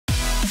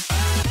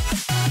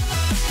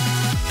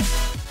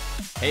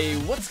Hey,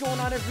 what's going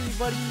on,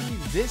 everybody?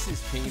 This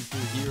is Painful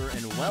here,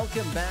 and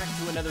welcome back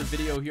to another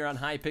video here on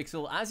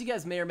Hypixel. As you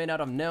guys may or may not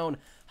have known,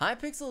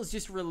 Hypixel has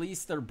just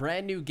released their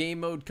brand new game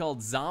mode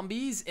called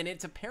Zombies, and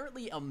it's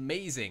apparently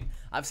amazing.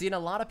 I've seen a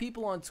lot of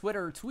people on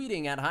Twitter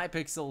tweeting at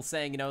Hypixel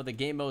saying, the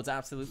game mode's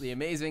absolutely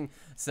amazing.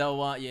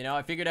 So,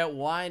 I figured out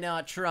why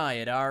not try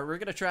it. We're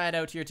gonna try it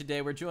out here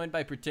today. We're joined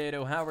by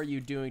Potato. How are you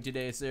doing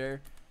today,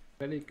 sir?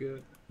 Very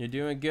good. You're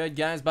doing good,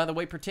 guys. By the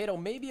way, Potato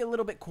may be a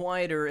little bit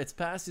quieter. It's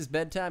past his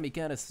bedtime. He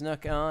kind of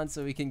snuck on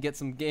so he can get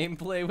some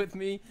gameplay with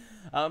me.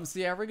 So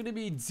yeah, we're going to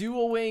be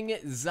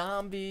duoing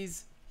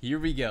zombies. Here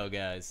we go,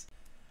 guys.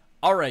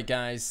 Alright,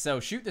 guys. So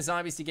shoot the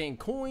zombies to gain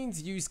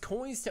coins. Use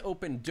coins to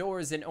open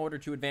doors in order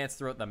to advance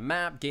throughout the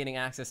map, gaining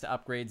access to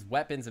upgrades,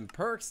 weapons, and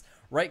perks.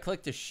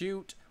 Right-click to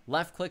shoot.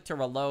 Left-click to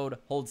reload.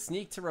 Hold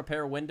sneak to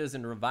repair windows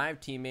and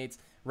revive teammates.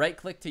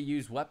 Right-click to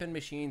use weapon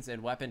machines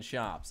and weapon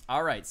shops.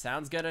 Alright,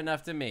 sounds good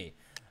enough to me.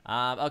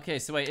 Okay,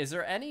 so wait, is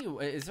there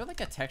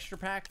like a texture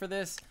pack for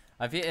this?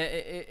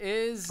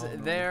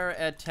 There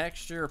a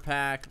texture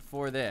pack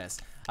for this?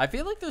 I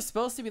feel like there's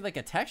supposed to be like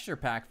a texture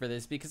pack for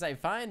this because I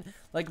find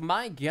like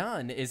my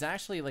gun is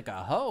actually like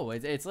a hoe.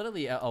 It's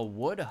literally a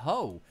wood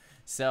hoe.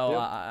 So yep.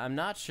 I'm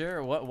not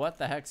sure what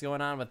the heck's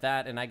going on with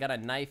that, and I got a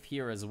knife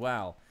here as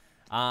well.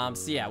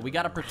 So yeah, we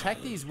gotta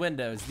protect these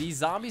windows. These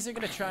zombies are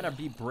gonna try to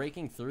be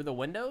breaking through the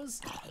windows.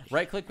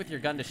 Right click with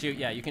your gun to shoot.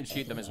 Yeah, you can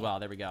shoot them as well.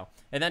 There we go.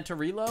 And then to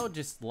reload,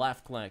 just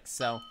left click.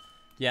 So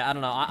yeah, I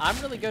don't know. I'm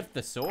really good with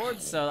the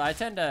sword, so I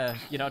tend to,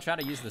 try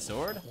to use the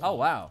sword. Oh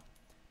wow.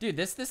 Dude,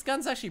 this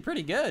gun's actually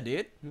pretty good,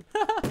 dude.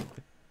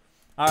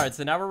 Alright,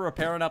 so now we're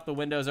repairing up the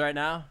windows right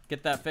now.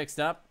 Get that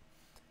fixed up.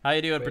 How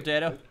you doing,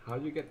 Potato? How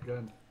do you get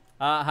gun?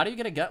 How do you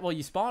get a gun? Well,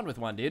 you spawned with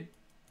one, dude.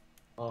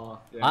 Yeah.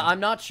 I'm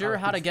not sure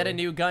how to get a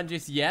new gun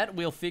just yet.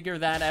 We'll figure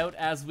that out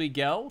as we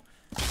go.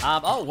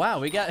 Oh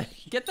wow,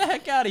 get the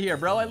heck out of here,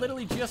 bro. I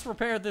literally just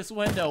repaired this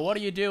window. What are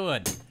you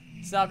doing?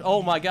 Stop.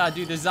 Oh my god,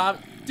 dude, dude,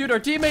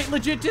 our teammate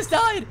legit just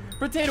died.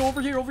 Potato,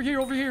 over here.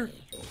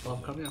 Oh,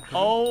 come here.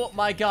 Oh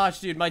my gosh,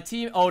 dude, my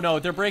team. Oh no,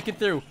 they're breaking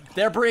through.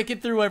 They're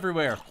breaking through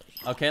everywhere.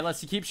 Okay,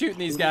 let's keep shooting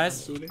these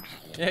guys.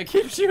 Yeah,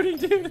 keep shooting,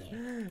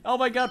 dude. Oh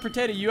my god,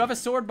 Potato, you have a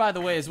sword, by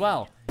the way, as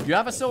well. You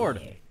have a sword.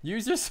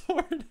 Use your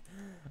sword.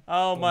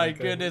 Oh my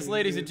goodness,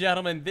 ladies and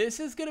gentlemen, this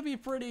is gonna be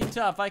pretty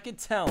tough. I can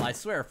tell. I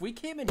swear, if we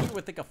came in here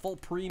with like a full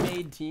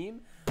pre-made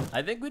team,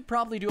 I think we'd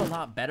probably do a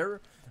lot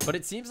better. But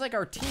it seems like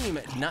our team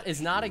is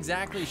not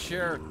exactly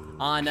sure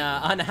on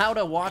how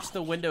to watch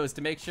the windows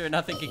to make sure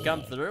nothing can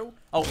come through.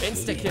 Oh,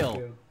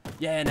 insta-kill.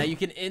 Yeah, now you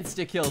can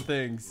insta-kill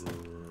things.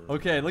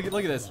 Okay, look at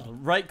this.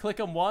 Right-click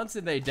them once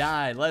and they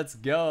die. Let's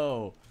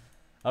go.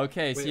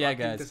 Okay, so yeah,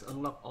 guys. Just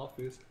unlock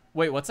office.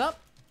 Wait, what's up?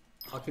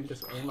 I can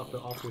just unlock the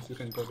office. You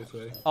can go this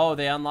way. Oh,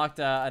 they unlocked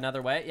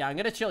another way? Yeah, I'm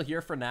going to chill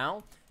here for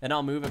now, and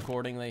I'll move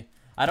accordingly.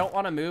 I don't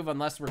want to move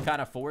unless we're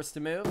kind of forced to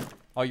move.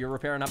 Oh, you're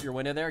repairing up your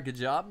window there. Good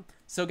job.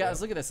 So,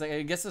 guys, look at this.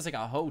 I guess there's like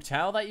a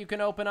hotel that you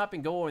can open up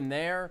and go in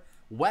there.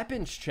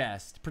 Weapons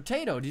chest.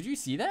 Potato, did you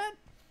see that?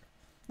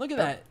 Look at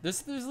that.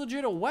 There's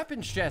legit a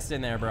weapons chest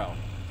in there, bro.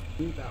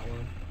 Do that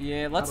one.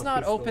 Yeah, let's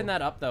not open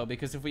that up, though,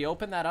 because if we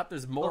open that up,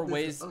 there's more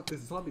ways.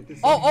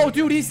 Oh,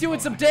 dude, he's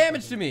doing some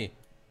damage to me.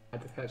 I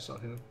just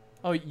headshot him.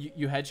 Oh,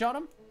 you headshot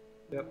him?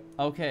 Yep.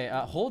 Okay,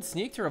 hold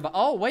sneak to revive.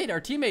 Oh, wait,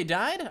 our teammate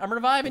died? I'm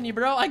reviving you,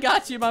 bro. I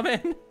got you, my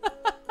man.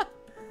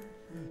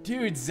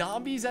 Dude,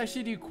 zombies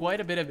actually do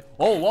quite a bit of...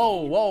 Oh,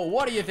 whoa.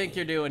 What do you think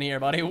you're doing here,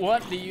 buddy?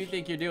 What do you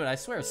think you're doing? I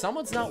swear,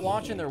 someone's not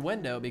watching their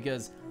window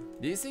because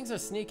these things are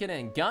sneaking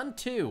in. Gun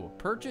 2.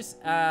 Purchase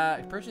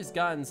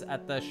guns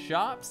at the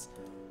shops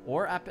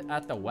or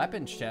at the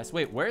weapons chest.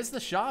 Wait, where's the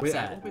shops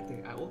at?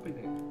 I opened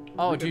it.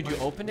 Oh, dude, you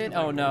opened it?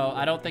 Oh, no.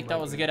 I don't think that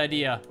was a good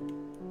idea.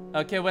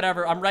 Okay,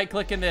 whatever. I'm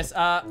right-clicking this.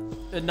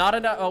 Not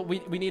enough. Oh,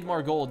 we need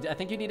more gold. I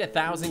think you need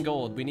 1,000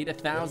 gold. We need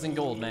 1,000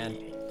 gold, man.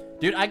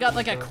 Dude, I got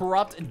like a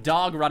corrupt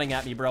dog running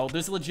at me, bro.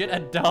 There's legit a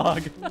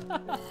dog.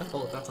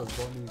 Oh, that's a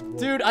bunny.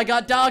 Dude, I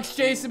got dogs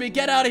chasing me.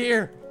 Get out of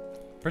here.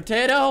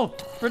 Potato.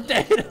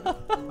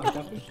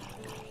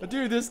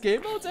 Dude, this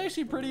game mode's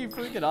actually pretty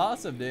freaking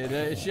awesome,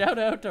 dude. Shout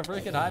out to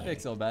freaking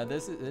Hypixel, man.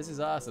 This is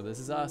awesome. This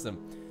is awesome.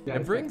 Yeah,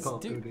 it brings,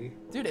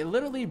 dude, it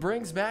literally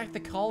brings back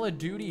the Call of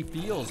Duty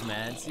feels,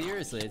 man.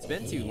 Seriously, it's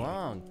been too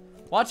long.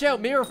 Watch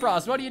out, Mirror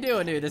Frost. What are you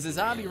doing, dude? There's a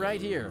zombie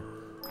right here.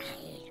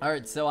 All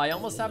right, so I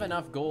almost have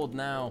enough gold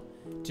now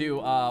to,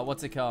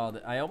 what's it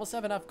called? I almost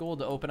have enough gold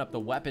to open up the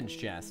weapons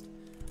chest.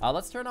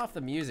 Let's turn off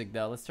the music,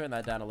 though. Let's turn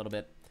that down a little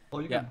bit. Oh,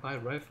 you can buy a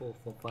rifle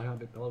for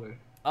 $500.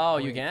 Oh,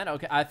 you can?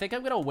 Okay, I think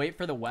I'm gonna wait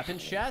for the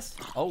weapons chest.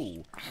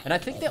 Oh, and I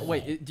think that,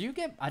 wait, do you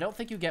get, I don't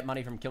think you get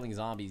money from killing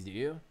zombies, do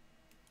you?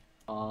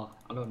 I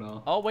don't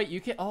know. Oh, wait, you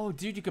can, oh,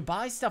 dude, you could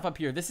buy stuff up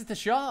here. This is the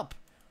shop.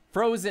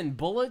 Frozen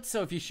bullets,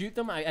 so if you shoot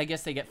them, I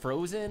guess they get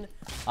frozen.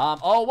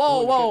 Oh,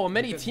 whoa, a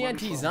mini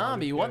TNT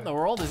zombie. What in the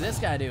world is this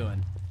guy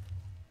doing?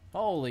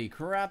 Holy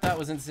crap, that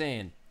was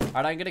insane.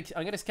 All right, I'm gonna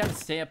kind of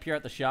stay up here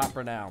at the shop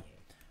for now.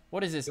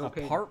 What is this?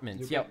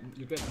 Apartments? You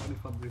get money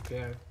from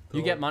repair.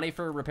 You get money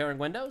for repairing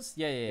windows?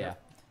 Yeah.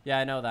 Yeah,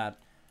 I know that.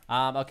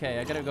 Okay,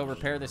 I gotta go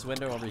repair this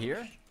window over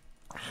here.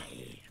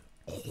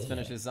 Let's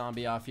finish this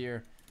zombie off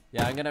here.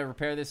 Yeah, I'm gonna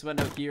repair this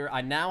window here.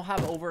 I now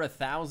have over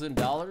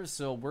 $1,000,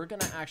 so we're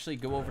gonna actually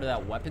go over to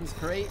that weapons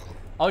crate.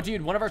 Oh,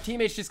 dude, one of our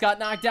teammates just got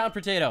knocked down,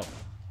 Potato.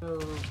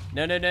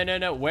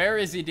 No. Where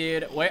is he,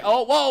 dude? Wait.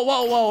 Oh,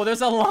 whoa.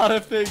 There's a lot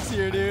of things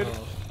here, dude.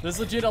 There's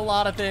legit a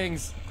lot of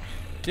things.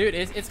 Dude,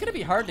 it's gonna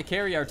be hard to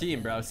carry our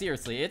team, bro.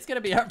 Seriously, it's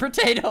gonna be hard.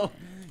 Potato,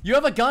 you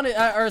have a gun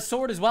or a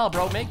sword as well,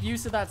 bro. Make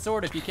use of that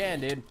sword if you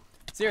can, dude.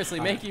 Seriously,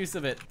 make use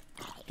of it.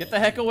 Get the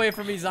heck away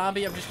from me,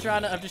 zombie. I'm just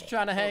trying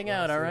to hang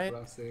out, all right?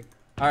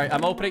 All right,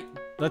 I'm opening.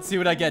 Let's see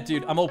what I get,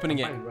 dude. I'm opening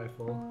it.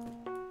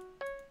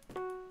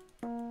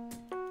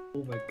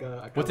 Oh my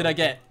god. What did I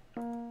get?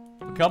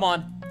 Come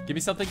on, give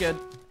me something good.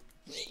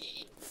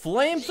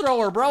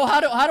 Flamethrower, bro. How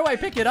do I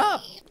pick it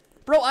up?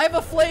 Bro, I have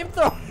a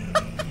flamethrower.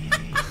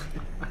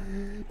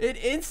 It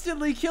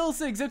instantly kills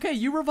things. Okay,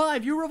 you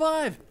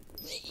revive.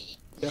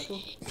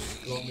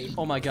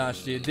 Oh my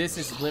gosh, dude. This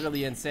is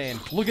literally insane.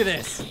 Look at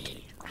this.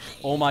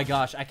 Oh my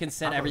gosh, I can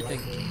send everything.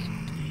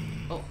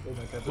 Oh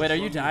my god. Wait, are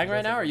you dying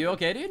right now? Are you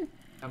okay, dude?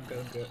 I'm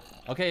good.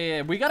 Okay,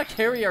 yeah, we gotta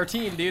carry our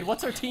team, dude.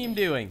 What's our team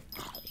doing?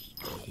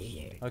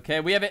 Okay,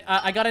 we have it.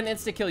 I got an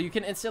insta kill. You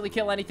can instantly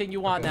kill anything you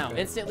want now.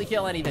 Instantly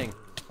kill anything.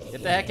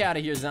 Get the heck out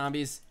of here,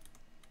 zombies.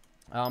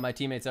 Oh, my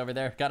teammate's over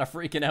there. Got a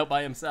freaking out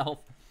by himself.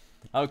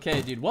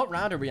 Okay, dude. What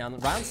round are we on?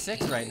 Round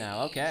 6 right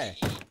now. Okay.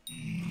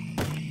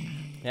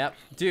 Yep.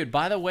 Dude,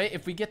 by the way,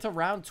 if we get to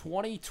round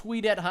 20,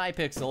 tweet at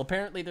Hypixel.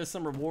 Apparently, there's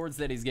some rewards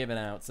that he's giving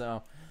out.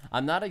 So,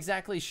 I'm not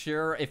exactly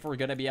sure if we're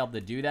going to be able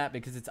to do that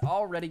because it's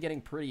already getting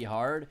pretty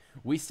hard.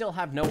 We still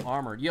have no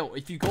armor. Yo,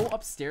 if you go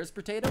upstairs,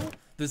 Potato,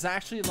 there's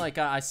actually, like,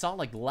 I saw,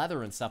 like,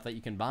 leather and stuff that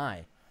you can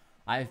buy.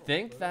 I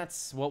think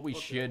that's what we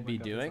should be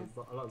doing.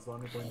 A lot of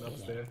zombies going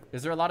upstairs.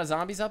 Is there a lot of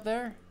zombies up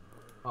there?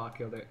 Oh, I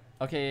killed it.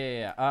 Okay,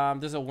 yeah.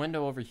 There's a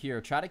window over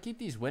here. Try to keep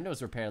these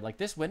windows repaired. Like,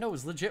 this window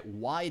is legit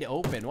wide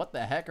open. What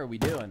the heck are we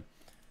doing?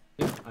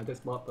 I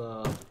just bought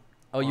the...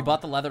 Oh, you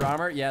bought the leather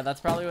armor? Yeah, that's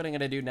probably what I'm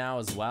gonna do now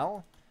as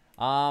well.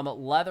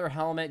 Leather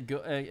helmet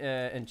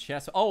and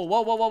chest. Oh,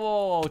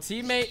 whoa.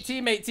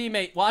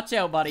 Teammate. Watch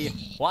out, buddy.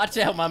 Watch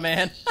out, my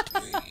man.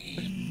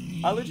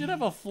 I legit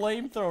have a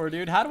flamethrower,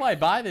 dude. How do I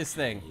buy this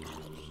thing?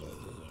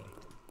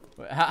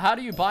 How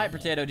do you buy it,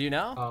 Potato? Do you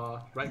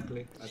know? Right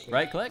click, I think.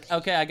 Right click?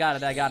 Okay, I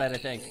got it, I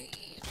think.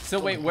 So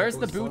wait, where's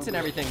the boots and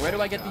everything? Where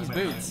do I get these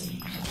boots?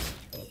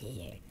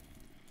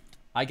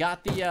 I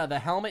got the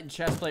helmet and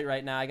chest plate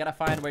right now. I gotta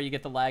find where you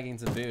get the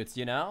leggings and boots,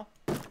 you know?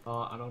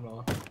 I don't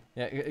know.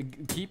 Yeah,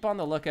 keep on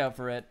the lookout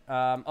for it.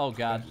 Oh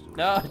god.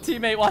 No,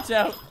 teammate, watch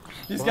out.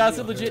 These guys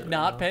are legit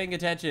not paying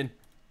attention.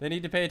 They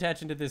need to pay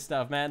attention to this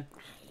stuff, man.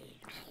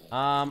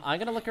 I'm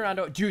gonna look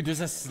around. Dude,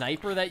 there's a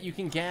sniper that you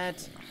can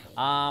get.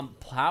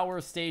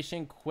 Power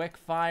station, quick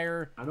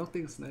fire. I don't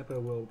think sniper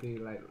will be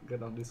like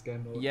good on this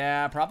game mode.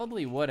 Yeah,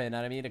 probably wouldn't.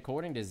 I mean,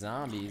 according to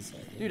zombies,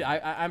 dude,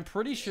 I'm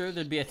pretty sure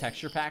there'd be a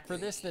texture pack for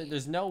this.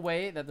 There's no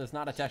way that there's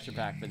not a texture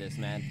pack for this,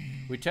 man.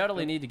 We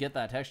totally need to get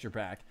that texture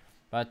pack.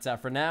 But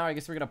for now, I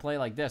guess we're gonna play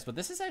like this. But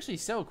this is actually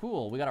so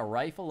cool. We got a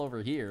rifle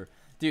over here,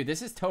 dude.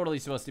 This is totally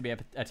supposed to be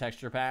a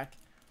texture pack.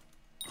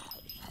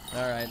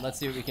 All right, let's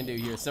see what we can do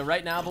here. So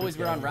right now, boys,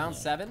 we're on round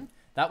 7.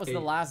 That was the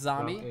last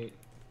zombie.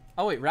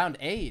 Oh wait, round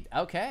 8.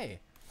 Okay,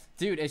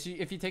 dude.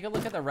 If you take a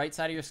look at the right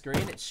side of your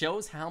screen, it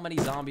shows how many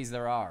zombies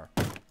there are.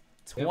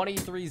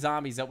 23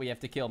 zombies that we have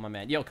to kill, my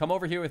man. Yo, come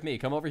over here with me.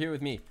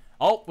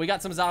 Oh, we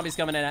got some zombies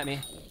coming in at me.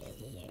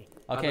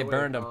 Okay,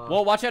 burned them.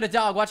 Whoa, watch out, a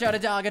dog.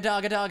 A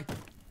dog.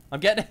 I'm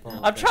getting it.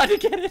 I'm trying to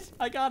get it.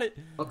 I got it.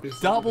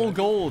 Double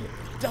gold.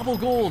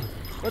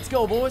 Let's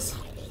go, boys.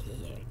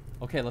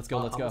 Okay, let's go.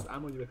 How much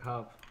ammo you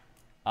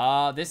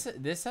Uh, have?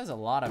 this has a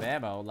lot of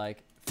ammo,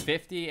 like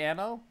 50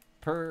 ammo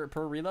per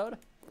reload.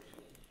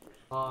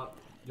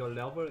 Your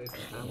level is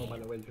ammo, by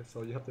the way,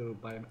 so you have to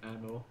buy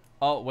ammo.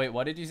 Oh wait,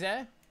 what did you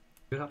say?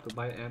 You have to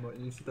buy ammo.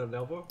 You see the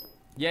level?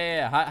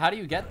 Yeah. How do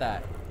you get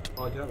that?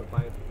 Oh, you have to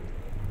buy it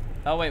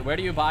Oh wait, where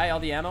do you buy all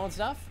the ammo and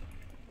stuff?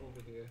 over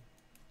here.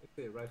 It's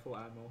a rifle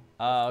ammo.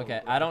 Oh,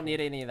 okay. I don't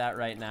need any of that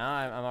right now.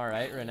 I'm all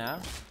right now.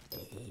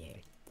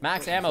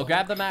 Max ammo.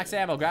 Grab the max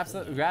ammo. Grab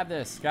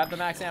this. Grab the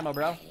max ammo,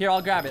 bro. Here,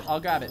 I'll grab it.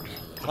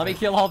 Let me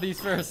kill all these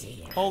first.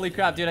 Holy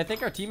crap, dude. I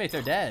think our teammates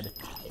are dead.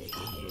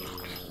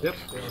 Yep,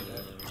 they're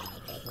dead.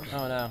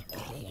 Oh,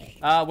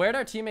 no. Where'd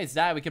our teammates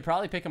die? We could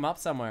probably pick them up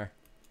somewhere.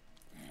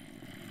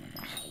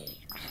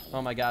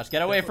 Oh, my gosh.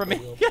 Get away from me.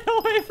 Get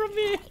away from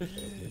me.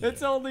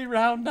 It's only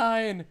round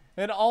 9.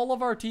 And all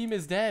of our team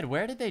is dead.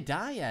 Where did they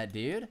die at,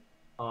 dude?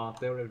 They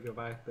already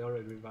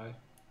revived.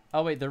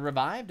 Oh, wait. They're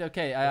revived?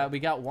 Okay. We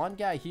got one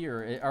guy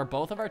here. Are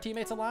both of our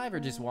teammates alive or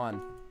just one?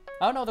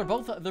 Oh, no. They're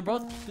both.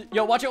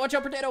 Yo, watch out.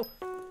 Potato.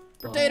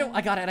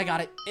 I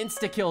got it.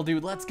 Insta kill,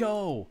 dude. Let's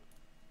go.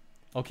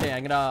 Okay,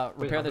 I'm gonna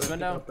repair this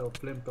window.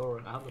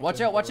 Watch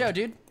out,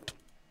 dude.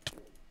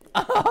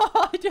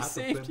 I just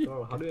saved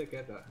you. How do I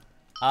get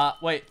that?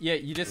 Wait, yeah,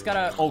 you just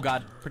gotta. Oh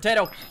god,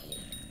 Potato.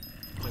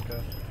 Okay.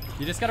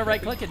 You just gotta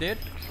right click it, dude.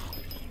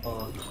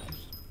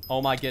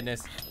 Oh my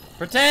goodness,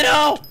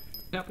 Potato!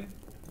 Help me.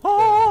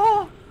 Oh!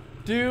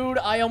 Dude,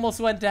 I almost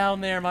went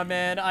down there, my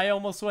man. I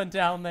almost went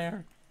down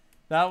there.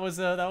 That was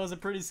a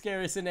pretty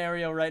scary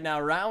scenario right now.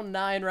 Round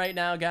 9 right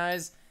now,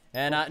 guys.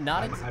 And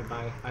not.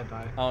 I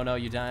die. Oh no,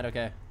 you died.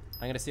 Okay,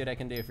 I'm gonna see what I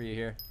can do for you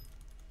here.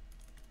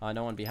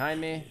 No one behind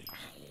me.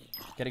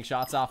 Getting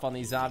shots off on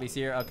these zombies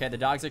here. Okay, the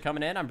dogs are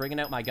coming in. I'm bringing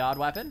out my god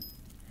weapon.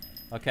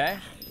 Okay,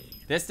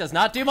 this does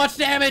not do much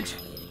damage.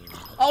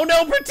 Oh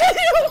no,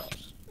 Bertilio!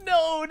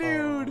 No,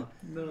 dude. Oh,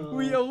 no.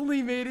 We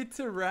only made it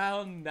to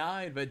round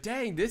 9, but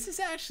dang, this is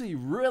actually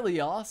really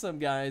awesome,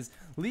 guys.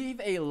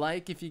 Leave a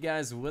like if you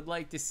guys would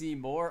like to see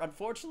more.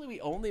 Unfortunately, we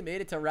only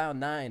made it to round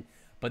 9,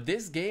 but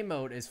this game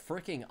mode is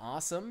freaking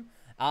awesome.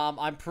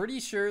 I'm pretty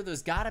sure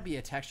there's got to be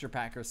a texture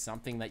pack or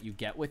something that you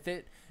get with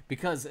it,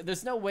 because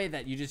there's no way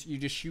that you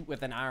just shoot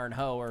with an iron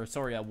hoe, or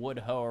sorry, a wood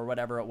hoe or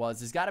whatever it was.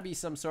 There's got to be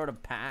some sort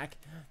of pack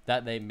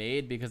that they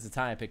made, because it's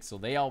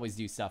Hypixel. They always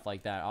do stuff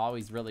like that.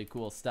 Always really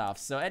cool stuff.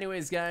 So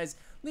anyways, guys,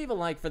 leave a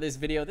like for this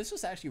video. This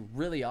was actually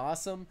really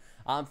awesome.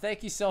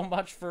 Thank you so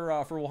much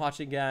for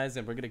watching, guys,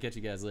 and we're gonna catch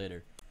you guys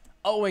later.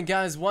 Oh, and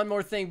guys, one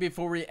more thing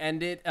before we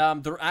end it.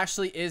 There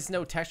actually is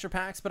no texture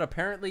packs, but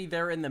apparently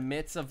they're in the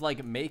midst of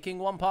like making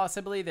one.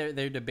 Possibly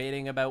they're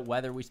debating about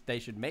whether they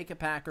should make a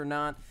pack or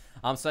not.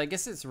 So I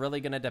guess it's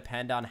really gonna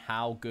depend on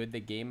how good the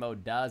game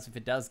mode does. If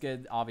it does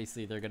good,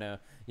 obviously they're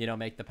gonna, you know,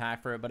 make the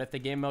pack for it. But if the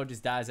game mode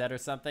just dies out or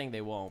something, they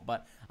won't.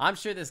 But I'm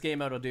sure this game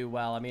mode will do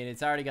well. I mean,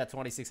 it's already got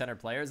 2,600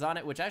 players on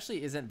it, which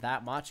actually isn't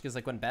that much, because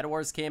like when Bed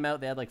Wars came out,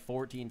 they had like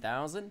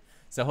 14,000.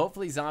 So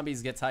hopefully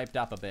Zombies gets hyped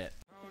up a bit.